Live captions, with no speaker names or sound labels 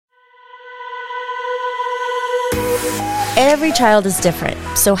Every child is different,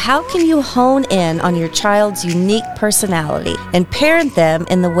 so how can you hone in on your child's unique personality and parent them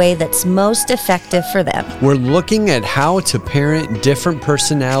in the way that's most effective for them? We're looking at how to parent different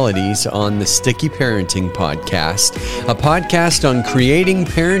personalities on the Sticky Parenting Podcast, a podcast on creating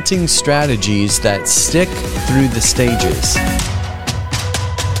parenting strategies that stick through the stages.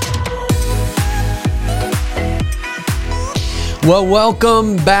 Well,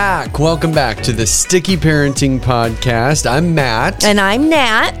 welcome back. Welcome back to the Sticky Parenting Podcast. I'm Matt. And I'm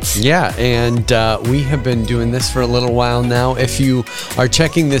Nat. Yeah, and we have been doing this for a little while now. If you are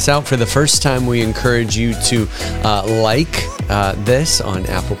checking this out for the first time, we encourage you to like this on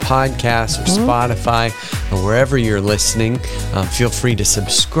Apple Podcasts or Spotify or wherever you're listening. Feel free to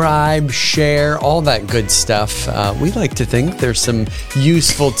subscribe, share, all that good stuff. We like to think there's some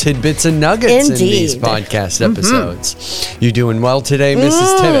useful tidbits and nuggets in these podcast episodes. You doing well today,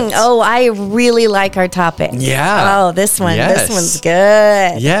 Mrs. Tibbetts? Oh, I really like our topic. Yeah. Oh, this one's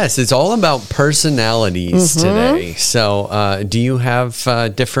good. Yes, it's all about personalities today. So, do you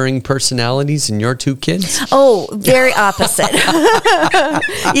have differing personalities in your two kids? Oh, very opposite.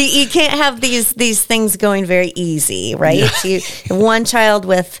 you can't have these things going very easy, right? Yeah. You one child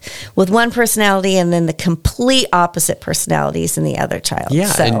with one personality and then the complete opposite personalities in the other child. Yeah,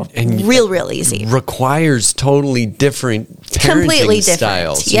 so and real easy. Requires totally different parenting Completely different.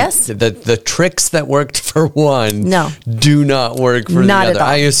 styles. Yes. The tricks that worked for one do not work for not the other. At all.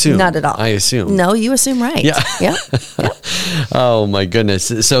 I assume. Not at all. I assume. No, you assume right. Yeah. Yep. Oh my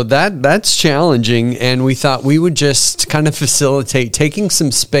goodness. So that's challenging, and we thought we would just kind of facilitate taking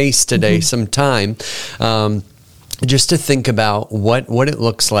some space today, some time, just to think about what it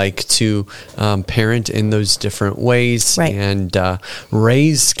looks like to parent in those different ways and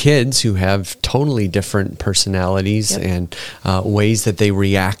raise kids who have totally different personalities and ways that they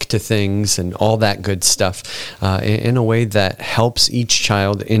react to things and all that good stuff in a way that helps each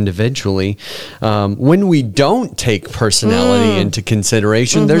child individually. When we don't take personality into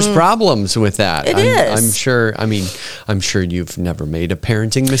consideration, there's problems with that. I'm sure. I mean, I'm sure you've never made a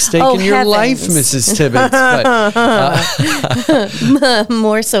parenting mistake in your life, Mrs. Tibbetts, but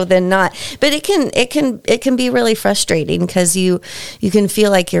more so than not. But it can be really frustrating because you can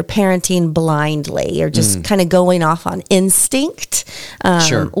feel like you're parenting blindly. You're just kind of going off on instinct,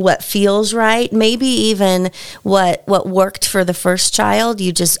 what feels right, maybe even what worked for the first child,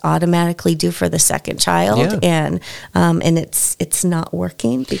 you just automatically do for the second child, and it's not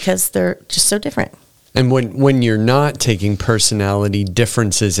working because they're just so different. And when you're not taking personality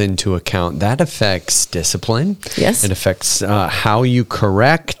differences into account, that affects discipline. Yes. It affects how you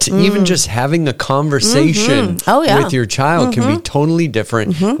correct. Even just having a conversation with your child can be totally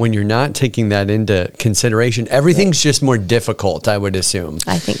different when you're not taking that into consideration. Everything's just more difficult, I would assume.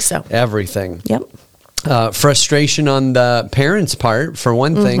 I think so. Everything. Yep. Frustration on the parents' part, for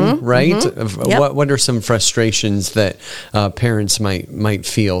one thing, right? Yep. What are some frustrations that parents might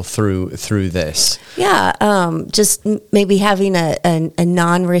feel through this? Yeah, just maybe having a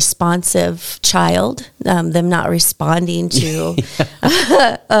non-responsive child, them not responding to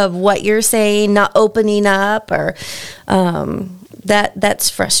what you're saying, not opening up, or that's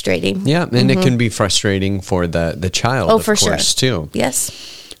frustrating. Yeah, and it can be frustrating for the child, of course, too.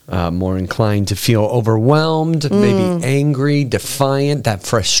 Yes. More inclined to feel overwhelmed, maybe angry, defiant, that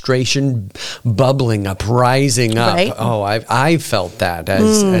frustration bubbling up, rising up. Right. Oh, I felt that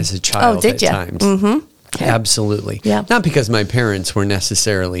as a child at times. Okay. Absolutely. Yeah. Not because my parents were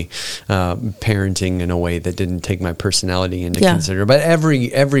necessarily parenting in a way that didn't take my personality into consideration, but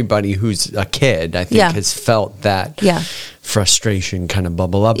everybody who's a kid, I think, has felt that frustration kind of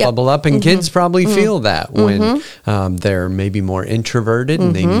bubble up, and kids probably feel that when they're maybe more introverted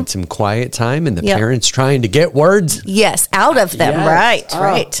and they need some quiet time, and the parents trying to get words out of them.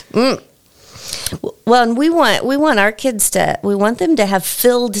 Right. Well, and we want our kids we want them to have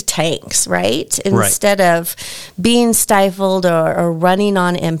filled tanks, right? Instead of being stifled or running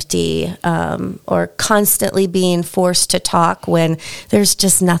on empty, or constantly being forced to talk when there's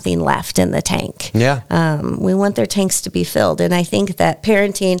just nothing left in the tank. Yeah. We want their tanks to be filled. And I think that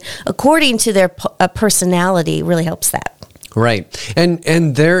parenting according to their personality really helps that. Right.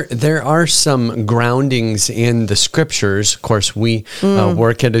 And there are some groundings in the scriptures. Of course, we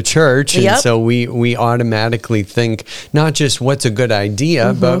work at a church, and so we automatically think not just what's a good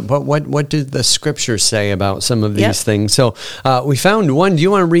idea, but what do the scriptures say about some of these things. So we found one. Do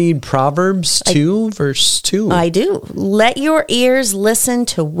you want to read Proverbs 2, verse 2? I do. Let your ears listen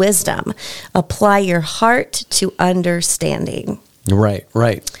to wisdom. Apply your heart to understanding. Right.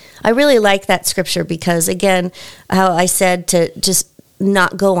 I really like that scripture because, again, how I said to just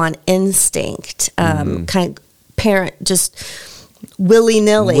not go on instinct, kind of parent just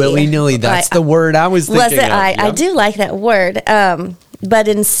willy-nilly. Willy-nilly, that's the word I was thinking of. I do like that word. But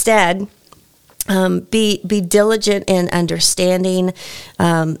instead, be diligent in understanding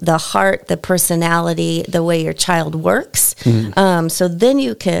the heart, the personality, the way your child works. So then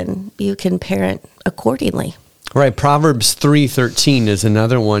you can parent accordingly. Right. Proverbs 3:13 is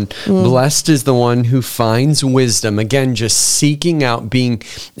another one. Blessed is the one who finds wisdom. Again, just seeking out, being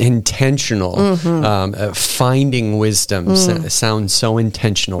intentional, finding wisdom sounds so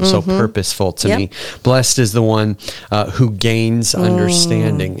intentional, so purposeful to me. Blessed is the one who gains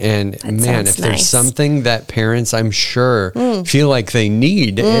understanding. And that man, if there's something that parents, I'm sure, feel like they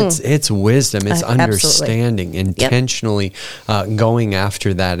need, it's wisdom, it's understanding, intentionally going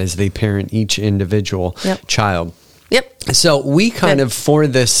after that as they parent each individual child. Yep. So we kind of, for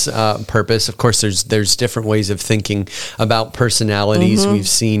this purpose, of course, there's different ways of thinking about personalities. We've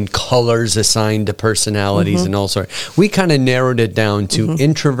seen colors assigned to personalities and all sorts. We kind of narrowed it down to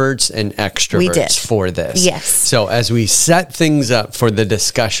introverts and extroverts for this. Yes. So as we set things up for the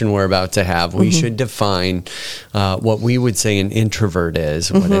discussion we're about to have, we should define what we would say an introvert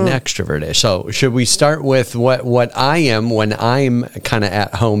is, what an extrovert is. So should we start with what I am when I'm kind of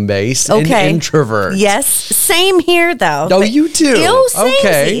at home base? Okay. An introvert. Yes. Same here, though. Oh, you too.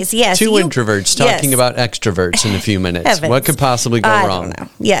 Okay. Yes. Two introverts talking about extroverts in a few minutes. Heavens. What could possibly go wrong? Don't know.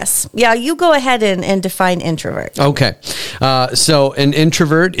 Yes. Yeah, you go ahead and define introvert. Okay. So an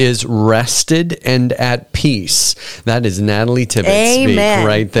introvert is rested and at peace. That is Natalie Tibbetts speak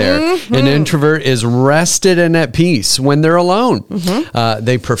right there. An introvert is rested and at peace when they're alone.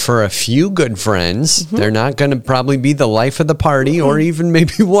 They prefer a few good friends. They're not going to probably be the life of the party or even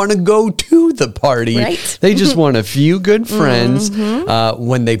maybe want to go to the party. Right. They just want a few good friends.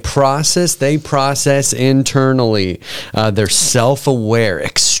 When they process internally. They're self-aware,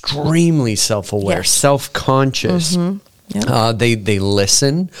 extremely self-aware, self-conscious. They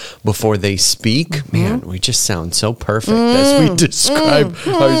listen before they speak. Man, we just sound so perfect as we describe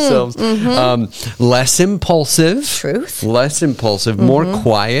ourselves. Less impulsive. Less impulsive. More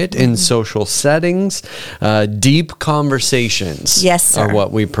quiet in social settings. Deep conversations are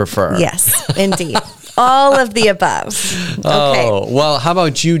what we prefer. Yes, indeed. All of the above. Okay. Oh, well, how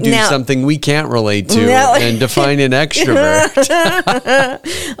about you do something we can't relate to and define an extrovert?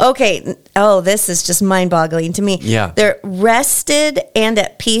 Okay. Oh, this is just mind-boggling to me. Yeah. They're rested and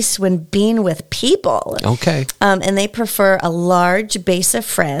at peace when being with people. Okay. And they prefer a large base of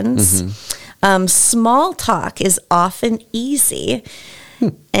friends. Small talk is often easy.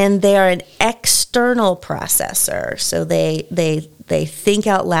 And they are an external processor. So they think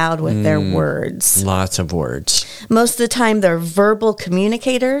out loud with their words. Lots of words. Most of the time, they're verbal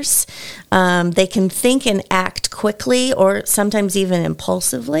communicators. They can think and act quickly or sometimes even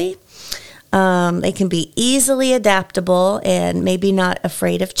impulsively. They can be easily adaptable and maybe not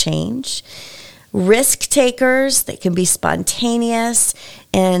afraid of change. Risk takers, they can be spontaneous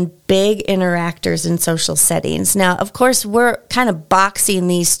and big interactors in social settings. Now, of course, we're kind of boxing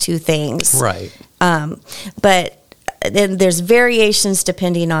these two things. Right. But then there's variations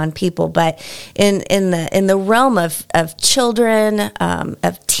depending on people, but in the realm of children,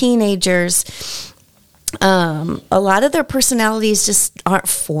 of teenagers, a lot of their personalities just aren't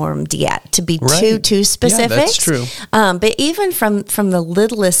formed yet to be too specific. Yeah, that's true. But even from the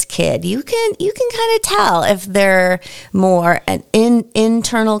littlest kid, you can kind of tell if they're more an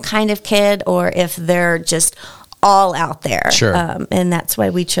internal kind of kid or if they're just all out there. Sure. And that's why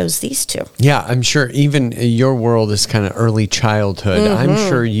we chose these two. Yeah, I'm sure even your world is kind of early childhood. I'm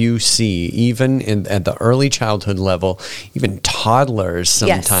sure you see even at the early childhood level, even toddlers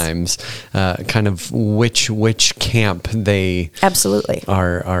sometimes kind of which camp they absolutely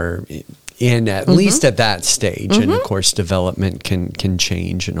are in, at least at that stage. And of course, development can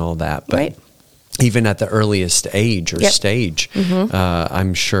change and all that. But even at the earliest age or stage,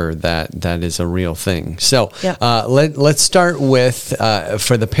 I'm sure that is a real thing. So let's start with,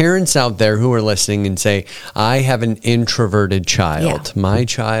 for the parents out there who are listening and say, I have an introverted child. My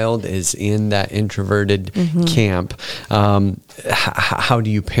child is in that introverted camp. How do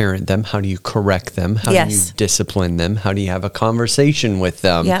you parent them? How do you correct them? How do you discipline them? How do you have a conversation with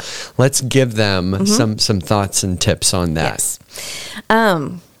them? Let's give them some thoughts and tips on that.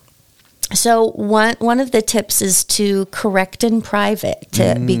 So one of the tips is to correct in private,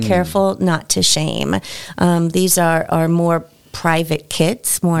 to be careful not to shame. These are more private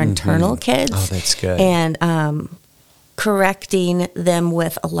kids, more internal kids. Oh, that's good. And correcting them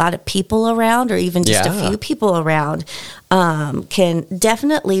with a lot of people around, or even just a few people around, can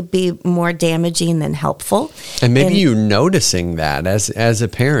definitely be more damaging than helpful. And maybe you noticing that as a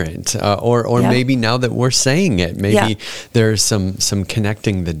parent, or maybe now that we're saying it, maybe there's some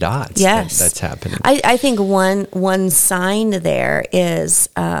connecting the dots that's happening. I think one sign there is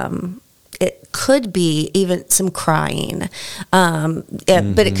it could be even some crying,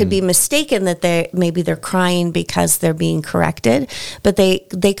 but it could be mistaken that they're crying because they're being corrected, but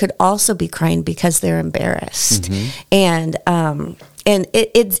they could also be crying because they're embarrassed, and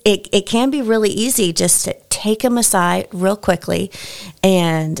it can be really easy just to take them aside real quickly,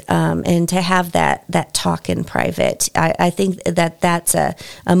 and to have that talk in private. I think that's a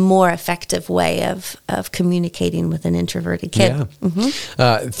more effective way of communicating with an introverted kid.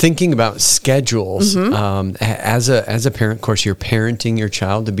 Thinking about schedules, as a parent, of course, you're parenting your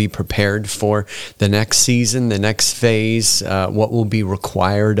child to be prepared for the next season, the next phase, what will be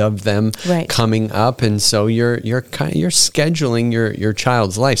required of them coming up, and so you're scheduling your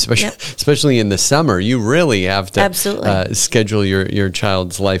child's life, especially in the summer. You really have to schedule your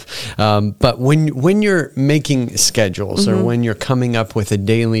child's life. But when you're making schedules, or when you're coming up with a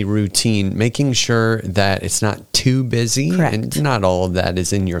daily routine, making sure that it's not too busy, and not all of that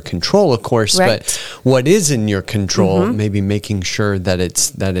is in your control, of course, but what is in your control, maybe making sure that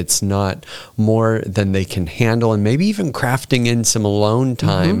it's not more than they can handle, and maybe even crafting in some alone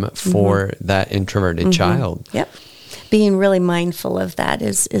time for that introverted child. Being really mindful of that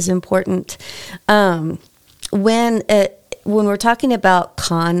is important. When we're talking about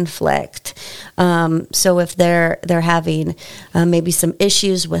conflict, so if they're having maybe some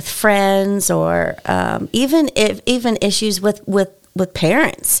issues with friends, or even issues with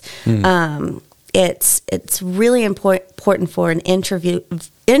parents, it's really important for an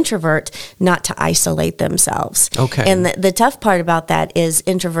introvert not to isolate themselves. And the tough part about that is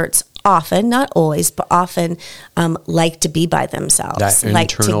introverts often, not always, but often like to be by themselves. That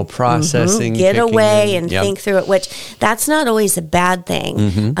internal processing. Get away and think through it, which that's not always a bad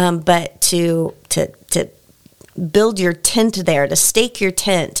thing. But to build your tent there, to stake your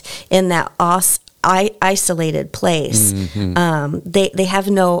tent in that isolated place, they have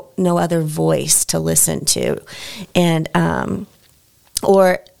no other voice to listen to, and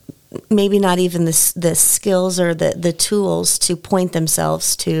or maybe not even the skills or the tools to point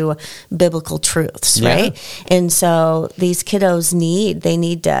themselves to biblical truths, right? And so these kiddos need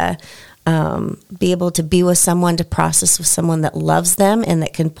to be able to be with someone, to process with someone that loves them and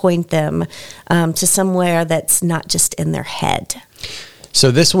that can point them to somewhere that's not just in their head. So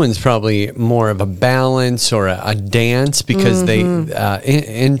this one's probably more of a balance or a dance, because they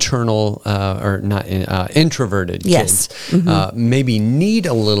introverted kids maybe need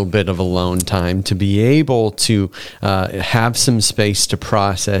a little bit of alone time to be able to have some space to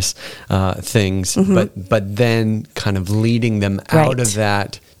process things, but then kind of leading them out of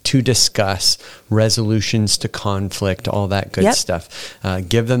that to discuss resolutions to conflict, all that good stuff.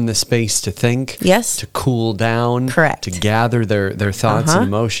 Give them the space to think, to cool down, to gather their thoughts and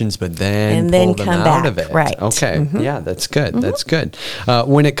emotions, but then pull them out of it. Okay, that's good. That's good.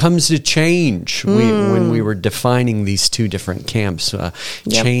 When it comes to change, when we were defining these two different camps,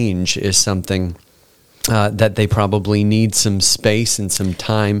 change is something that they probably need some space and some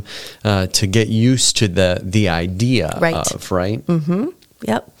time to get used to the idea of, right?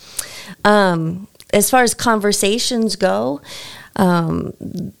 As far as conversations go,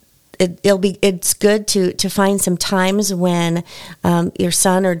 it's good to find some times when your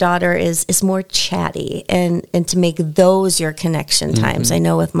son or daughter is more chatty, and to make those your connection times. I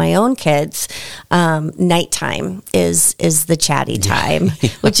know with my own kids, nighttime is the chatty time,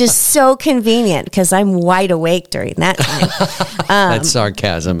 which is so convenient because I'm wide awake during that time. That's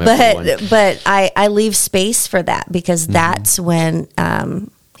sarcasm, everyone. But I leave space for that, because that's when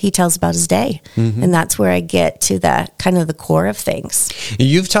he tells about his day, and that's where I get to the kind of the core of things.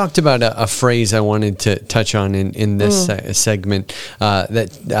 You've talked about a phrase I wanted to touch on in this segment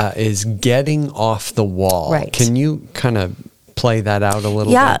that is getting off the wall. Can you kind of play that out a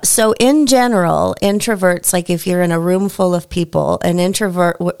little bit? So in general, introverts, like if you're in a room full of people, an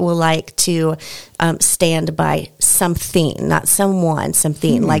introvert will like to stand by something, not someone,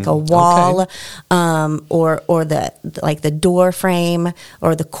 something like a wall, or the door frame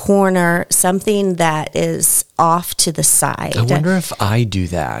or the corner, something that is off to the side. I wonder if I do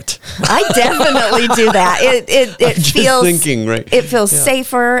that. I definitely do that. It feels thinking, it feels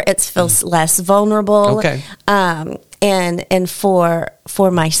safer. It feels less vulnerable. And for for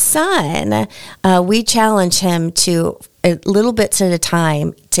my son, we challenge him to little bits at a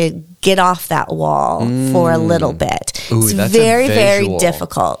time to get off that wall for a little bit. Ooh, it's that's very, a very visual.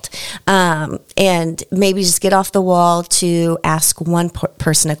 difficult. And maybe just get off the wall to ask one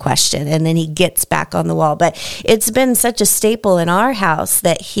person a question, and then he gets back on the wall. But it's been such a staple in our house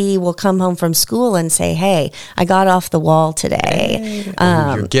that he will come home from school and say, "Hey, I got off the wall today."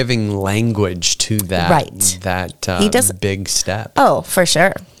 You're giving language to that, Right. that He does- big step. Oh, for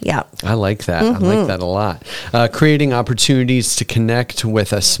sure. Yeah. I like that. I like that a lot. Creating opportunities to connect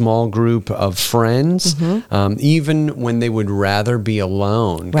with a small group of friends, even when they would rather be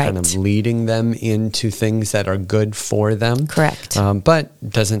alone, kind of Right. leading them into things that are good for them. Correct. But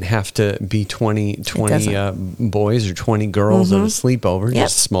doesn't have to be 20 boys or 20 girls at a sleepover, Yep.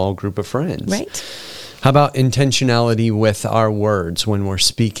 just a small group of friends. Right. How about intentionality with our words when we're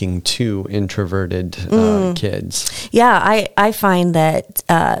speaking to introverted kids? Yeah, I find that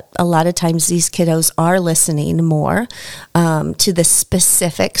a lot of times these kiddos are listening more to the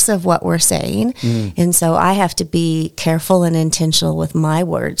specifics of what we're saying. And so I have to be careful and intentional with my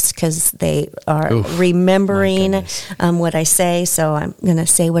words because they are remembering what I say. So I'm going to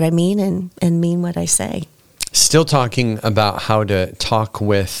say what I mean and mean what I say. Still talking about how to talk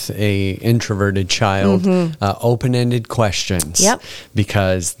with a introverted child, open-ended questions. Yep.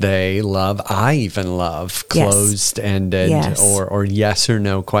 Because I even love Yes. closed-ended Yes. or yes or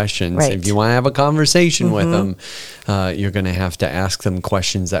no questions. Right. If you want to have a conversation with them, you're going to have to ask them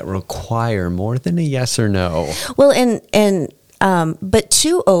questions that require more than a yes or no. Well, but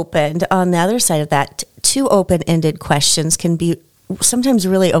too open on the other side of that, too open-ended questions can be sometimes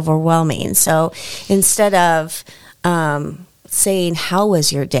really overwhelming. So instead of saying, "How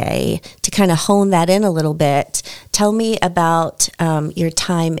was your day?" to kind of hone that in a little bit, tell me about your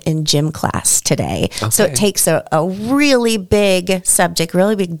time in gym class today. So it takes a really big subject,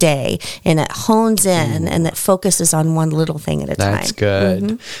 really big day, and it hones in and it focuses on one little thing at a time. That's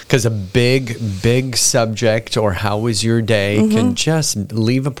good. Because a big subject or how was your day can just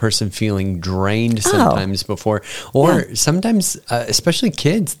leave a person feeling drained sometimes before. Or sometimes, especially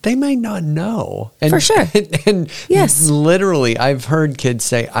kids, they might not know. And, For sure. And Yes. literally, I've heard kids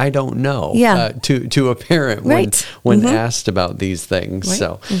say, "I don't know," to a parent Right. when asked about these things. Right.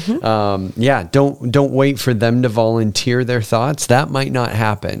 So, don't wait for them to volunteer their thoughts. That might not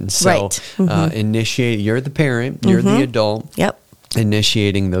happen. So, Right. initiate. You're the parent. You're the adult. Yep.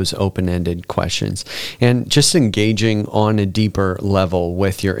 Initiating those open-ended questions and just engaging on a deeper level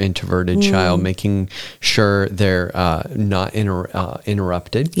with your introverted child, making sure they're not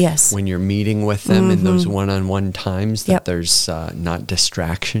interrupted. Yes. When you're meeting with them in those one-on-one times, that Yep. there's not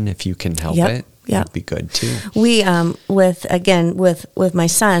distraction if you can help Yep. it. Yep. That'd be good too. We with my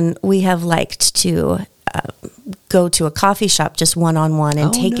son, we have liked to go to a coffee shop just one-on-one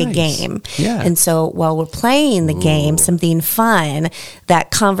and take a nice. game. Yeah. And so while we're playing the game, something fun,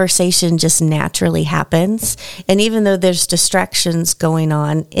 that conversation just naturally happens. And even though there's distractions going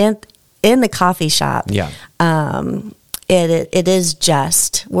on in the coffee shop, it is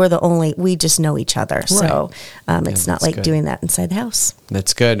just, we just know each other. So it's not that's like good. doing that inside the house.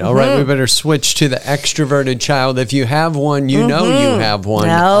 That's good. All right, we better switch to the extroverted child. If you have one, you know you have one.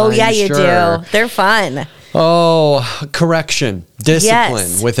 Oh, I'm yeah, you sure. do. They're fun. Oh, correction, discipline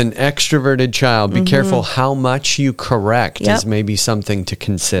Yes. with an extroverted child. Be careful how much you correct Yep. is maybe something to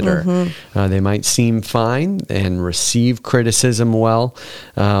consider. They might seem fine and receive criticism well,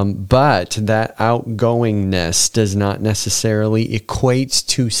 but that outgoingness does not necessarily equate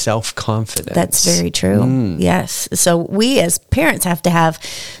to self-confidence. That's very true. Yes. So we as parents have to have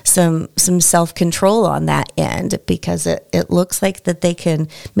some self-control on that end because it looks like that they can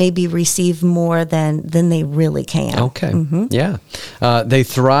maybe receive more than they really can. Okay. Yeah. They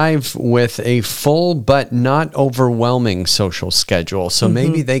thrive with a full but not overwhelming social schedule. So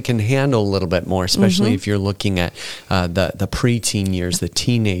maybe they can handle a little bit more, especially if you're looking at the preteen years, the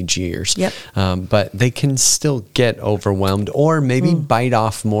teenage years. Yep. But they can still get overwhelmed or maybe bite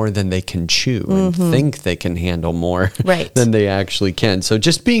off more than they can chew and think they can handle more Right. than they actually can. So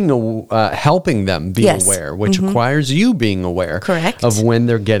just being helping them be Yes. aware, which requires you being aware Correct. of when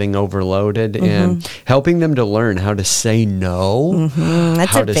they're getting overloaded and helping them to learn how to say no,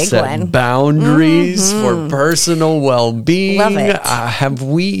 That's how a to big set one. boundaries for personal well-being. Love it. Have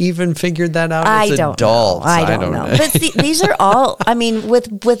we even figured that out I as don't adults? know. I don't know. But these are all, I mean,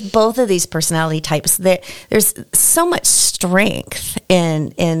 with both of these personality types, there's so much strength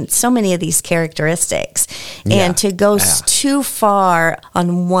in so many of these characteristics. Yeah. And to go too far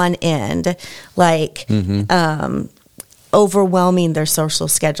on one end, like overwhelming their social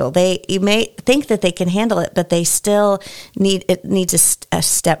schedule. You may think that they can handle it, but they still needs a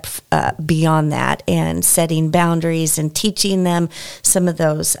step beyond that, and setting boundaries and teaching them some of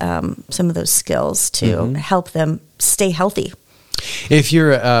those skills to help them stay healthy. If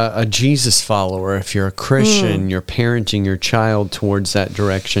you're a Jesus follower, if you're a Christian, you're parenting your child towards that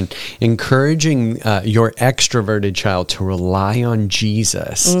direction, encouraging your extroverted child to rely on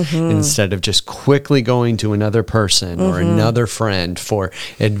Jesus instead of just quickly going to another person or another friend for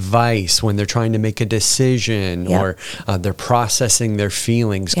advice when they're trying to make a decision or they're processing their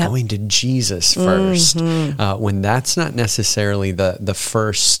feelings, going to Jesus first, when that's not necessarily the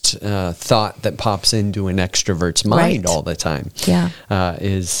first thought that pops into an extrovert's mind all the time.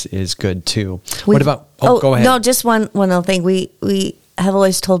 Is good too. What about? Go ahead. No, just one other thing. We have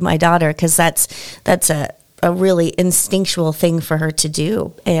always told my daughter, because that's a really instinctual thing for her to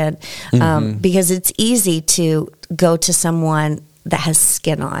do, and because it's easy to go to someone that has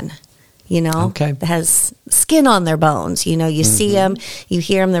skin on. That has skin on their bones. You see them, you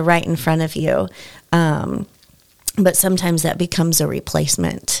hear them, they're right in front of you. But sometimes that becomes a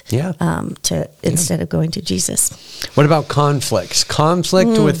replacement instead of going to Jesus. What about conflicts?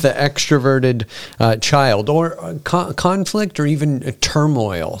 Conflict with the extroverted child, or conflict, or even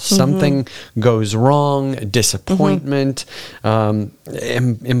turmoil. Something goes wrong, disappointment.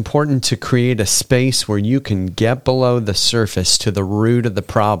 Important to create a space where you can get below the surface to the root of the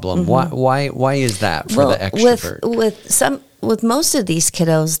problem. Why is that for the extrovert? With most of these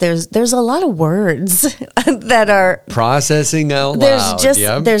kiddos, there's a lot of words that are processing out loud.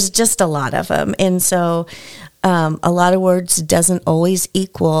 There's just a lot of them, and so a lot of words doesn't always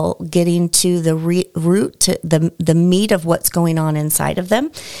equal getting to the root, to the meat of what's going on inside of them,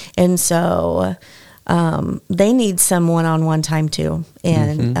 and so they need some one-on-one time too,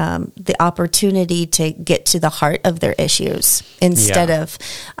 and the opportunity to get to the heart of their issues instead of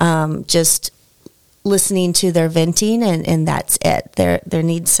just listening to their venting and that's it. There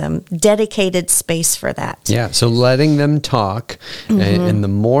needs some dedicated space for that. Yeah, so letting them talk, and the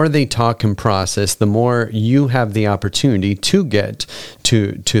more they talk and process, the more you have the opportunity to get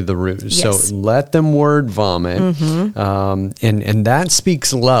to the root. Yes. So let them word vomit, and that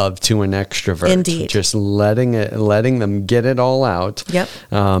speaks love to an extrovert. Indeed. Just letting them get it all out. Yep.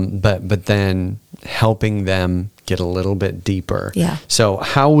 But then helping them get a little bit deeper. Yeah. So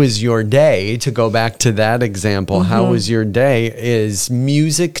how was your day, to go back to that example, how was your day is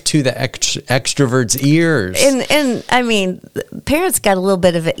music to the extrovert's ears. And I mean, parents got a little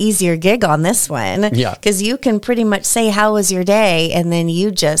bit of an easier gig on this one. Yeah. Because you can pretty much say, how was your day? And then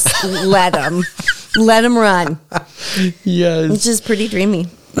you just let them run. Yes. Which is pretty dreamy.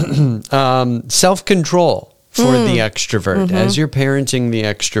 Self-control for the extrovert. As you're parenting the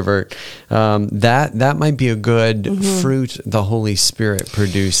extrovert, that might be a good fruit the Holy Spirit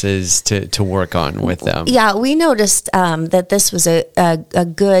produces to work on with them. Yeah, we noticed that this was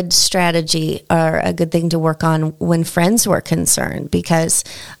a good strategy, or a good thing to work on when friends were concerned, because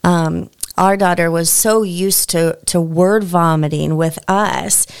our daughter was so used to word vomiting with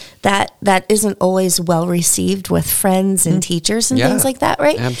us that isn't always well received with friends and teachers and things like that,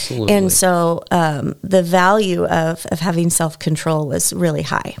 right? Absolutely. And so the value of having self-control was really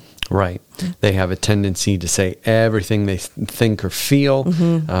high. Right. They have a tendency to say everything they think or feel.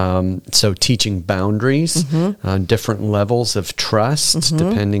 So teaching boundaries, different levels of trust,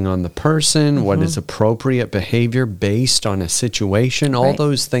 depending on the person, what is appropriate behavior based on a situation. All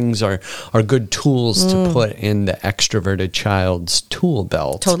those things are good tools to put in the extroverted child's tool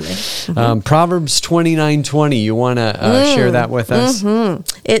belt. Totally. Proverbs 29:20. You want to share that with us?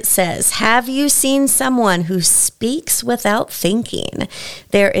 It says, "Have you seen someone who speaks without thinking?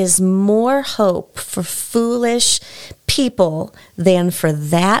 There is more hope for foolish people than for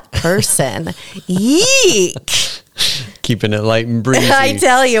that person." Yeek! Keeping it light and breezy. I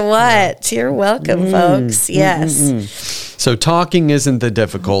tell you what. You're welcome, folks. Yes. So talking isn't the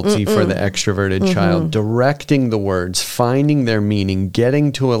difficulty for the extroverted child. Directing the words, finding their meaning,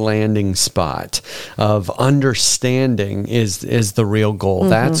 getting to a landing spot of understanding is the real goal.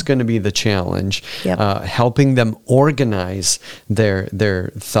 That's going to be the challenge. Yep. Helping them organize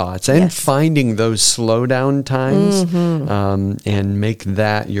their thoughts and finding those slow down times and make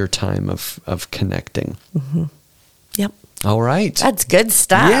that your time of connecting. Yep. All right. That's good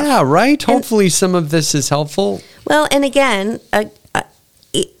stuff. Yeah, right? Hopefully some of this is helpful. Well, and again,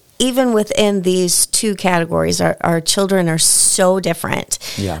 even within these two categories, our children are so different.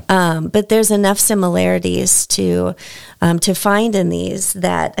 Yeah. But there's enough similarities to find in these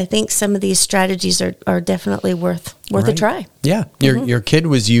that I think some of these strategies are definitely worth worth a try. Yeah. Your kid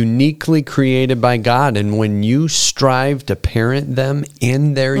was uniquely created by God. And when you strive to parent them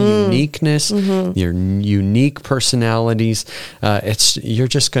in their uniqueness, your unique personalities, you're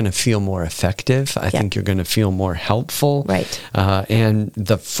just going to feel more effective. I think you're going to feel more helpful. Right. And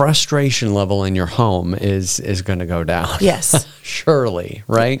the frustration level in your home is going to go down. Yes. Surely,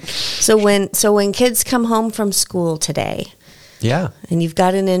 right? So when kids come home from school today, and you've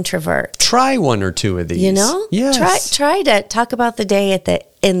got an introvert, try one or two of these. Yes. Try to talk about the day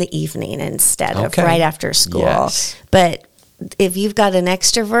in the evening instead of right after school. Yes. But if you've got an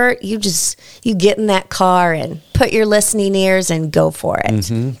extrovert, you get in that car and put your listening ears and go for it.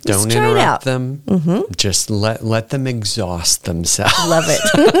 Don't interrupt them. Just let them exhaust themselves. Love it.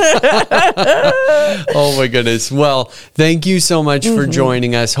 Oh my goodness. Well, thank you so much for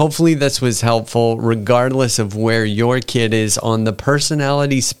joining us. Hopefully this was helpful regardless of where your kid is on the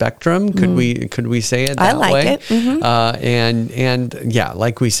personality spectrum. Could we say it that way? I like it. And yeah,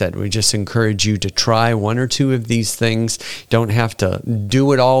 like we said, we just encourage you to try one or two of these things. Don't have to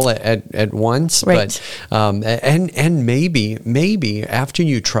do it all at once, right. But and maybe after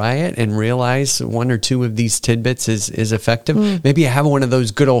you try it and realize one or two of these tidbits is effective, maybe you have one of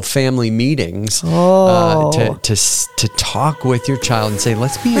those good old family meetings to talk with your child and say,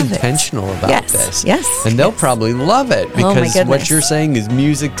 let's be intentional about this. Yes, and they'll probably love it because what you're saying is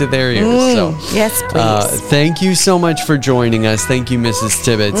music to their ears. So yes, please. Thank you so much for joining us. Thank you, Mrs.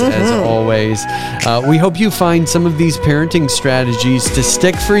 Tibbetts, as always. We hope you find some of these parenting strategies to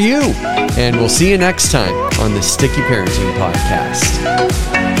stick for you. And we'll see you next time on the Sticky Parenting Podcast.